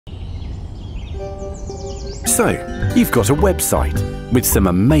So, you've got a website with some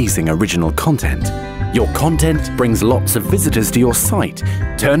amazing original content. Your content brings lots of visitors to your site,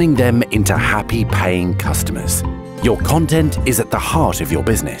 turning them into happy paying customers. Your content is at the heart of your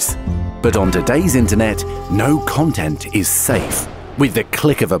business. But on today's internet, no content is safe. With the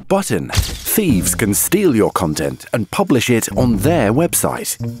click of a button, thieves can steal your content and publish it on their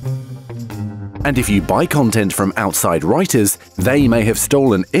website. And if you buy content from outside writers, they may have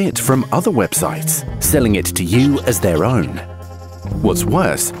stolen it from other websites, selling it to you as their own. What's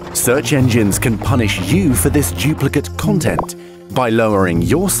worse, search engines can punish you for this duplicate content by lowering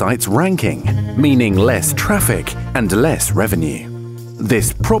your site's ranking, meaning less traffic and less revenue.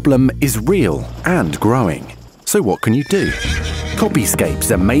 This problem is real and growing. So what can you do?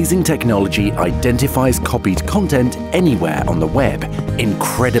 Copyscape's amazing technology identifies copied content anywhere on the web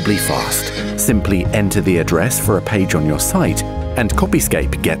incredibly fast. Simply enter the address for a page on your site, and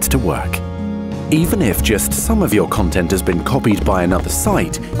Copyscape gets to work. Even if just some of your content has been copied by another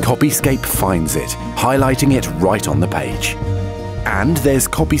site, Copyscape finds it, highlighting it right on the page. And there's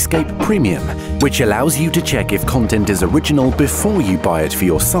Copyscape Premium, which allows you to check if content is original before you buy it for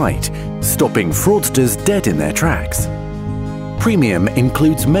your site, stopping fraudsters dead in their tracks. Premium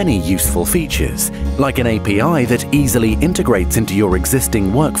includes many useful features, like an API that easily integrates into your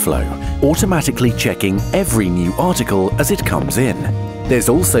existing workflow, automatically checking every new article as it comes in. There's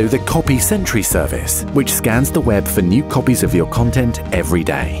also the Copy Sentry service, which scans the web for new copies of your content every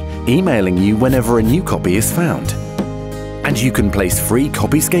day, emailing you whenever a new copy is found. And you can place free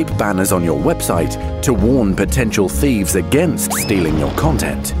Copyscape banners on your website to warn potential thieves against stealing your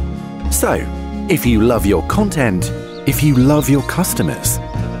content. So, if you love your content, if you love your customers,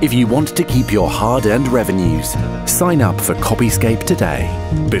 if you want to keep your hard-earned revenues, sign up for Copyscape today,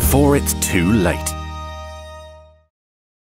 before it's too late.